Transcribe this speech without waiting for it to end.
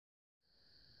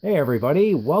Hey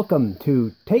everybody, welcome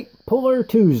to Tape Puller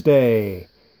Tuesday,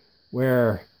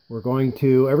 where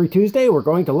every Tuesday we're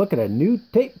going to look at a new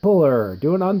tape puller,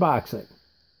 do an unboxing.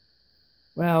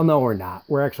 Well, no we're not.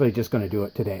 We're actually just going to do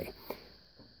it today.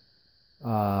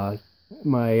 My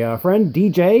friend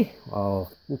DJ, we'll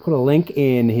put a link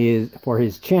in for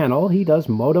his channel. He does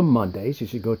Modem Mondays. You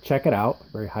should go check it out.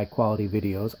 Very high quality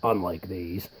videos, unlike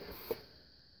these.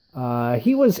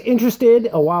 He was interested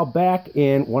a while back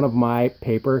in one of my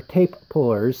paper tape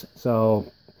pullers,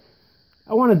 so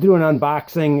I want to do an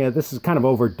unboxing. This is kind of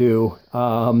overdue.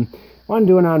 I want to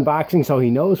do an unboxing so he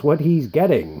knows what he's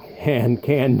getting and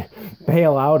can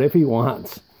bail out if he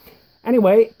wants.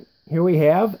 Anyway, here we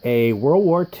have a World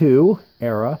War II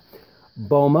era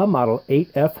Boehme Model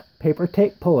 8F paper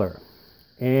tape puller.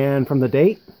 And from the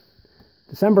date,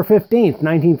 December 15th,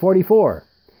 1944.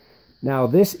 Now,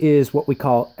 this is what we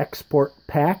call export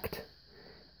packed,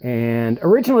 and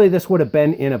originally this would have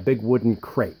been in a big wooden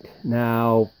crate.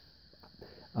 Now,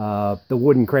 the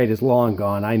wooden crate is long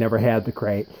gone. I never had the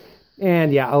crate,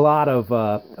 and yeah, a lot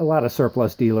of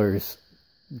surplus dealers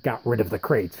got rid of the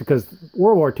crates because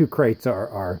World War II crates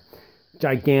are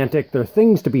gigantic. They're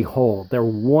things to behold. They're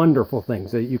wonderful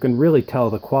things. You can really tell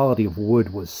the quality of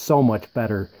wood was so much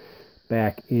better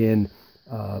back in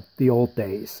the old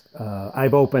days.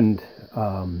 I've opened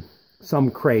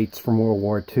some crates from World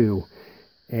War II,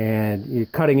 and you're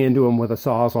cutting into them with a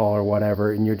sawzall or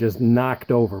whatever, and you're just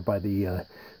knocked over by the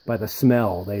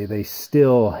smell. It's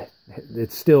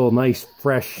still nice,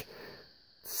 fresh,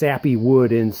 sappy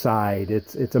wood inside.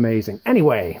 It's amazing.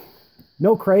 Anyway,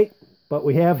 no crate, but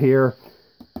we have here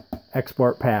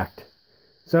export packed.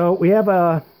 So we have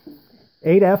a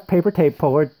 8F paper tape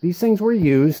puller. These things were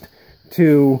used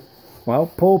to,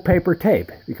 well, pull paper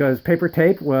tape, because paper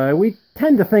tape, we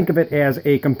tend to think of it as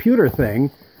a computer thing,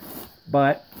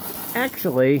 but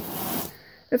actually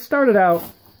it started out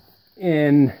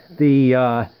in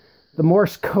the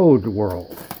Morse code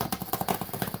world.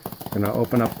 I'm going to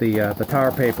open up the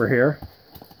tar paper here,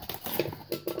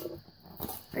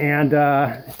 and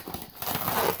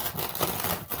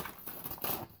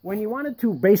when you wanted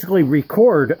to basically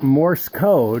record Morse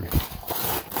code,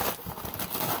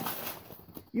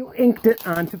 you inked it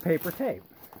onto paper tape.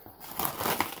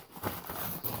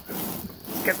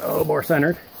 Get a little more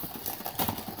centered.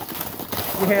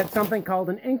 You had something called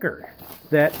an inker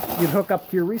that you'd hook up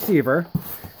to your receiver,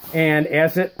 and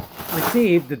as it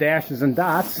received the dashes and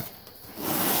dots,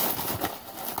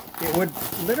 it would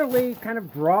literally kind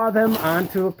of draw them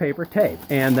onto a paper tape,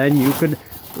 and then you could,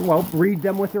 well, read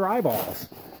them with your eyeballs.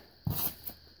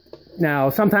 Now,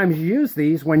 sometimes you use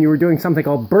these when you were doing something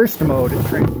called burst mode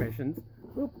transmissions.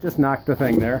 Oop, just knocked the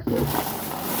thing there.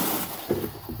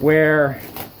 Where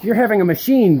you're having a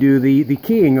machine do the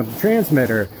keying of the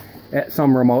transmitter at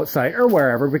some remote site or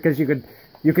wherever, because you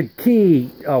could key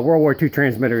World War II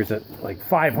transmitters at like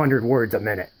 500 words a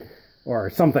minute or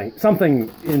something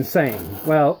insane.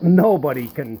 Well, nobody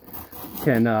can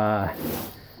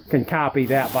copy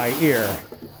that by ear.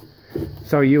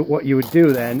 So what you would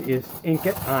do then is ink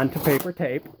it onto paper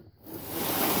tape,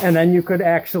 and then you could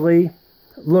actually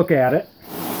look at it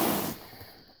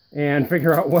and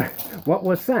figure out what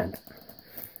was sent.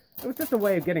 It was just a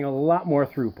way of getting a lot more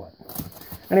throughput.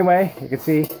 Anyway, you can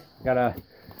see got a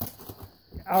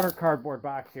outer cardboard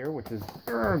box here, which is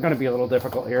going to be a little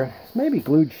difficult here. It's maybe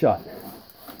glued shut.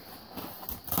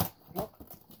 Oh,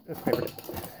 just paper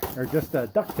tape, or just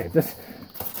duct tape.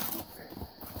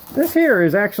 This here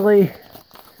is actually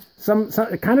some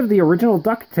kind of the original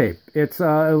duct tape. It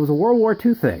was a World War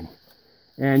II thing.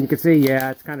 And you can see, yeah,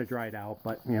 it's kind of dried out,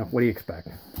 but, you know, what do you expect?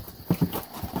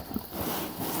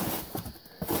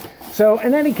 So,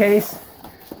 in any case,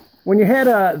 when you had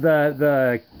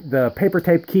the paper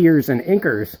tape keyers and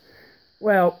inkers,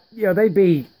 well, you know, they'd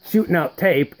be shooting out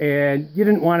tape, and you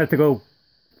didn't want it to go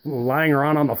lying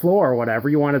around on the floor or whatever.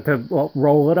 You wanted to, well,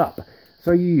 roll it up.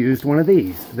 So you used one of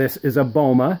these. This is a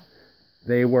Boehme.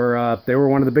 They were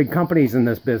one of the big companies in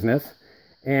this business,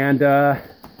 and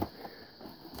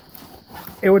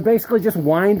it would basically just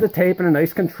wind the tape in a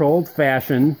nice controlled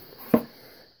fashion.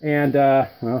 And,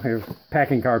 well, here's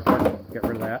packing cardboard. Get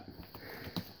rid of that.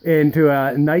 Into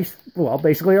a nice, well,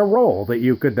 basically a roll that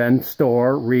you could then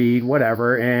store, read,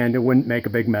 whatever, and it wouldn't make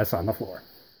a big mess on the floor.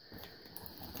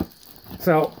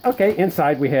 So, okay,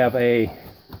 inside we have a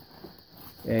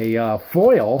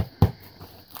foil,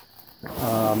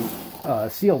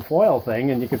 sealed foil thing,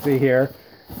 and you can see here,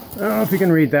 I don't know if you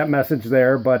can read that message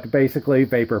there, but basically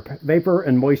vapor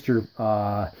and moisture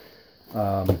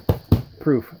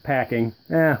proof packing.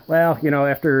 Well, you know,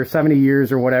 after 70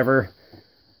 years or whatever,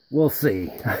 we'll see.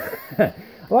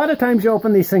 A lot of times you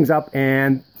open these things up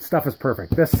and stuff is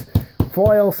perfect. This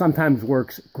foil sometimes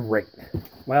works great.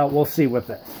 Well, we'll see with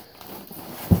this.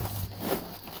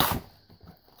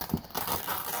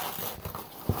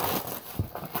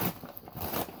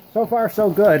 So far, so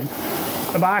good.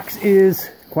 The box is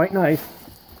quite nice.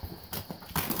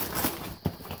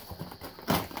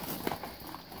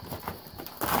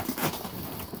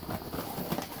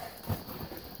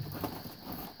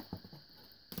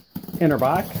 Inner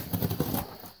box.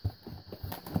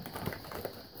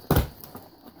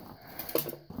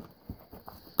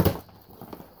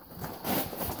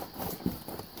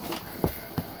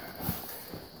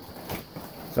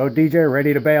 So DJ,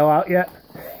 ready to bail out yet?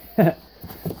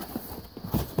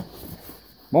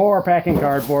 More packing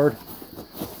cardboard.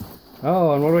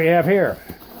 Oh, and what do we have here?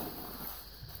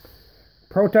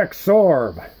 Protect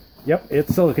Sorb. Yep,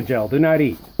 it's silica gel. Do not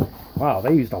eat. Wow,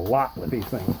 they used a lot with these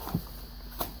things.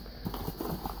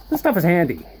 This stuff is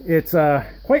handy. It's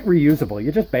quite reusable.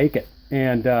 You just bake it,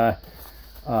 and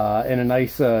in a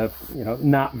nice, you know,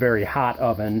 not very hot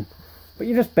oven. But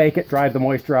you just bake it, drive the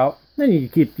moisture out, then you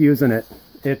keep using it.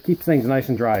 It keeps things nice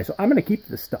and dry. So I'm going to keep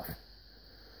this stuff.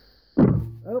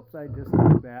 Oops, I just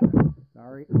did that.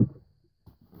 Sorry.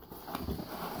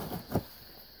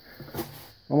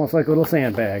 Almost like little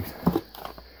sandbags.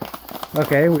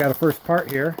 Okay, we got a first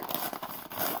part here.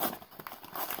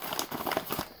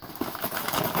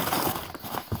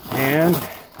 And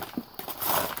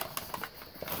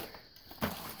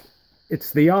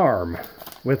it's the arm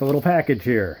with a little package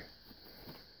here.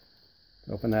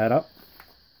 Open that up.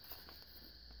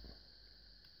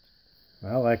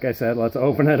 Well, like I said, let's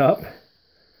open it up.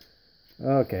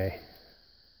 Okay.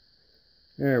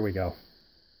 There we go.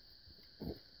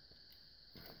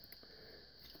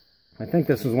 I think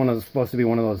this was supposed to be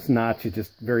one of those knots you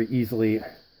just very easily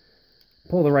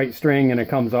pull the right string and it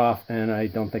comes off, and I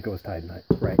don't think it was tied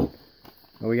right. Well,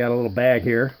 we got a little bag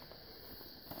here.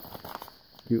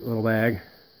 Cute little bag.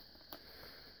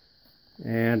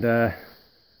 And yeah,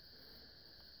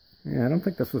 I don't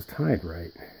think this was tied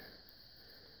right.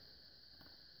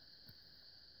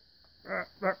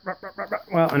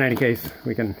 Well, in any case,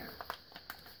 we can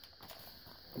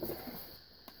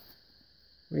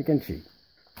cheat.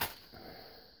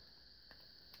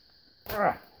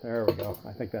 There we go.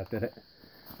 I think that did it.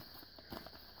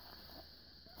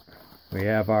 We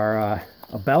have our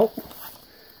a belt,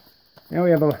 and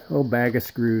we have a little bag of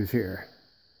screws here.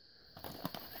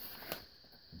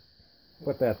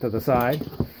 Put that to the side,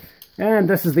 and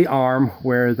this is the arm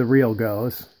where the reel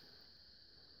goes.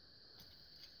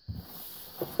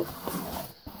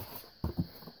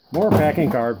 More packing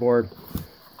cardboard.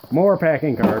 More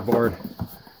packing cardboard.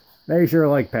 They sure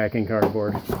like packing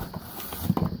cardboard.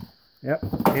 Yep,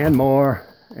 and more,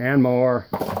 and more,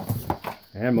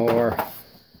 and more.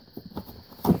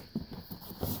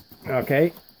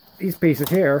 Okay, these pieces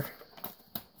here.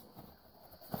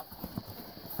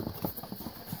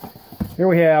 Here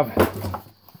we have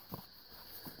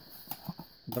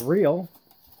the reel.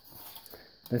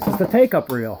 This is the take-up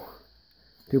reel.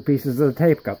 2 pieces of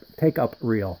the take-up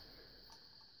reel.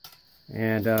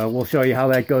 And we'll show you how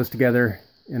that goes together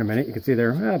in a minute. You can see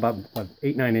they're about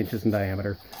 8-9 inches in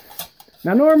diameter.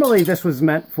 Now, normally this was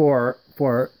meant for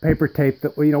paper tape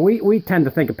that, you know, we tend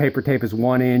to think of paper tape as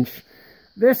 1 inch.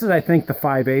 This is, I think, the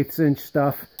 5/8 inch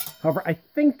stuff. However, I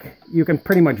think you can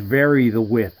pretty much vary the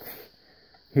width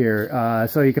here.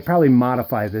 So you could probably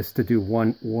modify this to do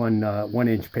one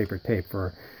inch paper tape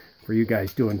for you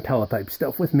guys doing teletype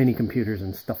stuff with mini computers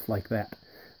and stuff like that.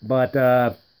 But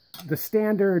the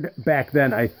standard back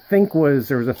then, I think,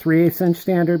 there was a 3/8 inch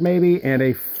standard maybe, and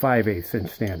a 5/8 inch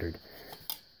standard.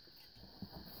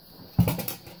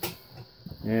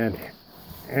 And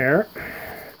here,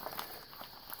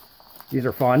 these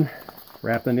are fun.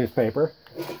 Wrap the newspaper.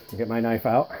 Get my knife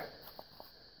out.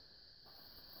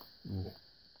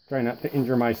 Try not to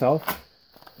injure myself.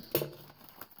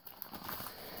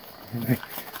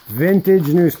 Vintage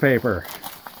newspaper.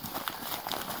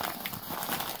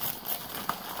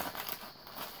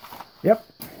 Yep.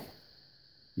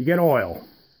 You get oil.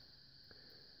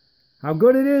 How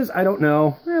good it is, I don't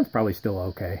know. It's probably still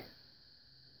okay.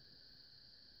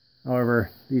 However,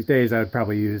 these days I would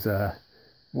probably use a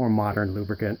more modern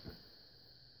lubricant.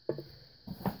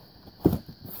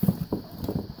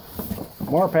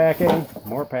 More packing,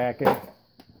 more packing.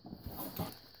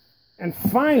 And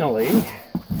finally,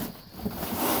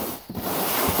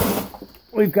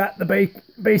 we've got the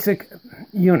basic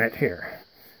unit here.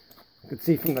 You can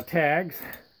see from the tags,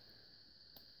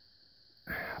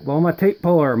 Boehme tape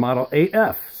puller, model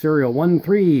 8F, serial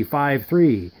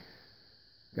 1353.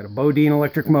 Got a Boehme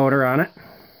electric motor on it.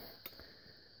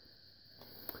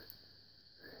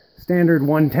 standard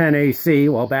 110 AC.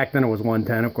 Well, back then it was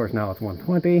 110. Of course, now it's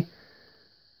 120.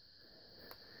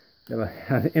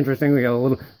 Interesting, we got a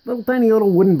little tiny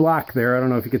little wooden block there. I don't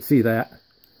know if you could see that.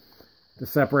 To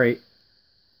separate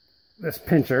this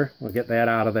pincher. We'll get that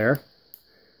out of there.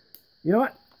 You know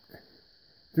what?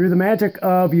 Through the magic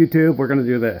of YouTube, we're going to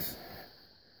do this.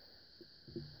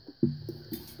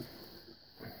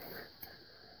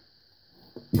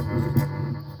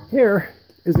 Here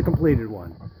is the completed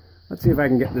one. Let's see if I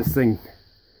can get this thing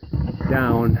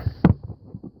down.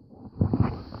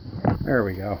 There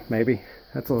we go, maybe.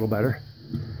 That's a little better.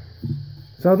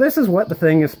 So this is what the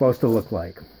thing is supposed to look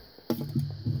like.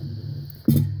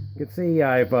 You can see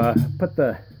I've put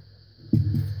the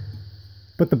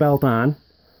belt on.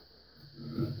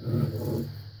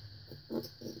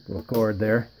 Little cord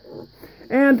there.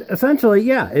 And essentially,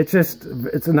 yeah, it's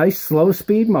a nice slow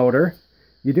speed motor.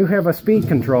 You do have a speed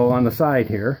control on the side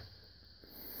here.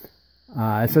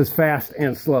 It says fast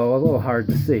and slow, a little hard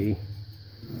to see.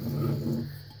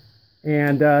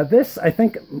 And this, I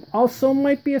think, also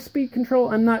might be a speed control.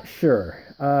 I'm not sure.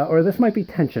 Or this might be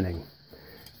tensioning.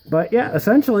 But yeah,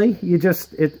 essentially,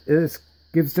 it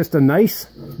gives just a nice,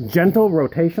 gentle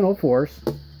rotational force.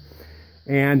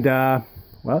 And,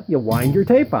 well, you wind your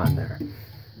tape on there.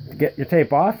 To get your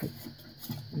tape off,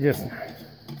 just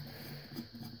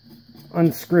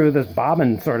unscrew this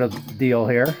bobbin sort of deal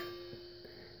here.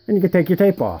 And you can take your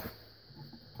tape off.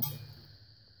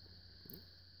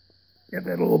 Get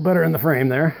that a little better in the frame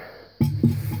there.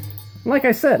 Like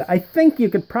I said, I think you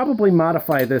could probably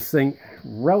modify this thing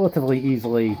relatively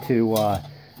easily to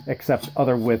accept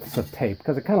other widths of tape,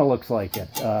 because it kind of looks like it.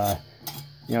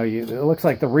 You know, it looks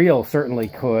like the reel certainly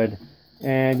could,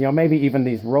 and you know, maybe even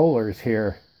these rollers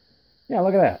here. Yeah,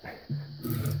 look at that.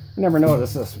 I never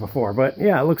noticed this before, but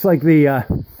yeah, it looks like these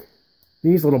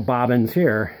little bobbins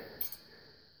here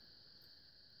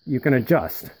you can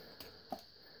adjust.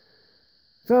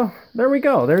 So there we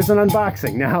go. There's an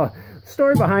unboxing. Now, the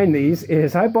story behind these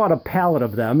is I bought a pallet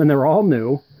of them, and they're all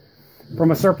new,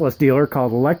 from a surplus dealer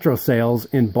called Electro Sales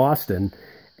in Boston,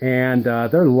 and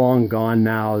they're long gone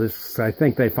now. I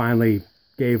think they finally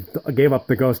gave up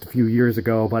the ghost a few years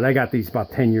ago, but I got these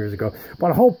about 10 years ago.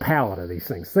 Bought a whole pallet of these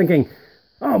things, thinking,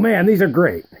 oh man, these are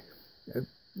great.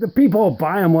 The people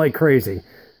buy them like crazy.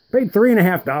 Paid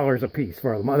 $3.50 a piece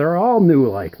for them. They're all new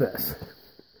like this.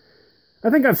 I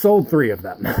think I've sold 3 of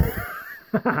them.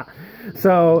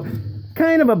 So,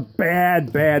 kind of a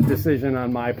bad decision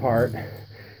on my part.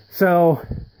 So,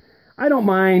 I don't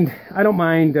mind, you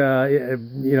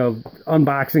know,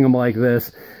 unboxing them like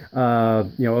this. You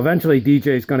know, eventually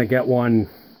DJ's going to get one,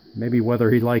 maybe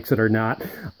whether he likes it or not.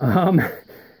 The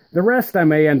rest I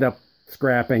may end up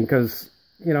scrapping, because,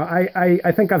 you know,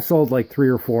 I think I've sold like 3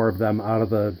 or 4 of them out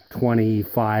of the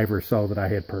 25 or so that I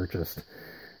had purchased.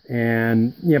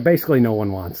 And, yeah, basically no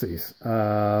one wants these.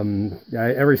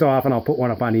 Every so often I'll put one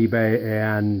up on eBay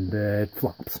and it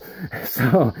flops.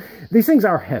 So, these things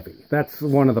are heavy. That's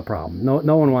one of the problems.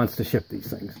 No one wants to ship these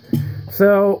things.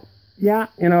 So, yeah,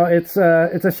 you know, it's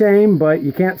a shame, but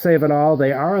you can't save it all.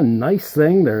 They are a nice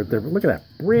thing. They're look at that,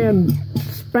 brand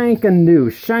spanking new,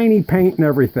 shiny paint and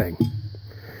everything.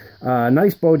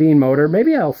 Nice Boehme motor.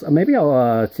 Maybe I'll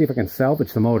see if I can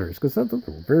salvage the motors, because they're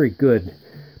very good.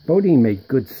 Boehme made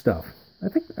good stuff. I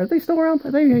think, are they still around?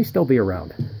 They may still be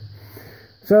around.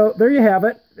 So there you have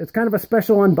it. It's kind of a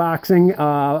special unboxing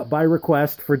by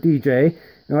request for DJ.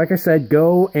 And like I said,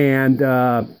 go and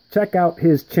check out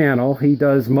his channel. He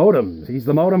does modems. He's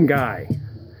the modem guy.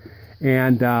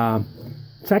 And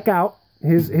check out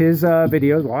his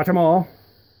videos. Watch them all.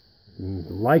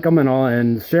 Like them and all,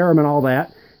 and share them and all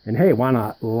that. And hey, why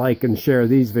not like and share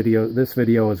this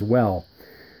video as well.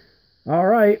 All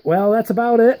right, well, that's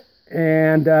about it.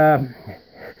 And I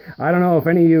don't know if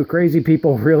any of you crazy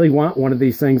people really want one of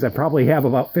these things. I probably have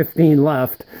about 15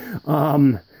 left.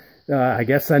 I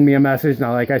guess send me a message.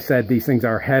 Now, like I said, these things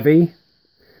are heavy.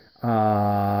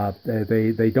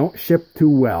 They don't ship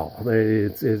too well.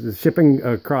 It's shipping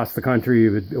across the country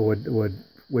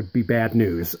would be bad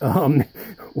news.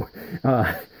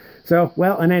 So,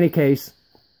 well, in any case,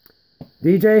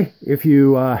 DJ, if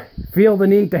you feel the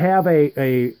need to have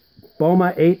a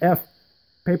Boehme 8F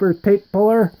paper tape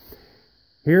puller,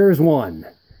 here's one.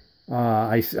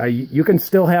 You can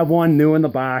still have one new in the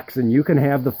box, and you can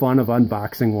have the fun of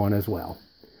unboxing one as well.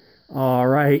 All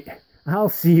right, I'll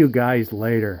see you guys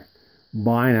later.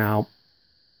 Bye now.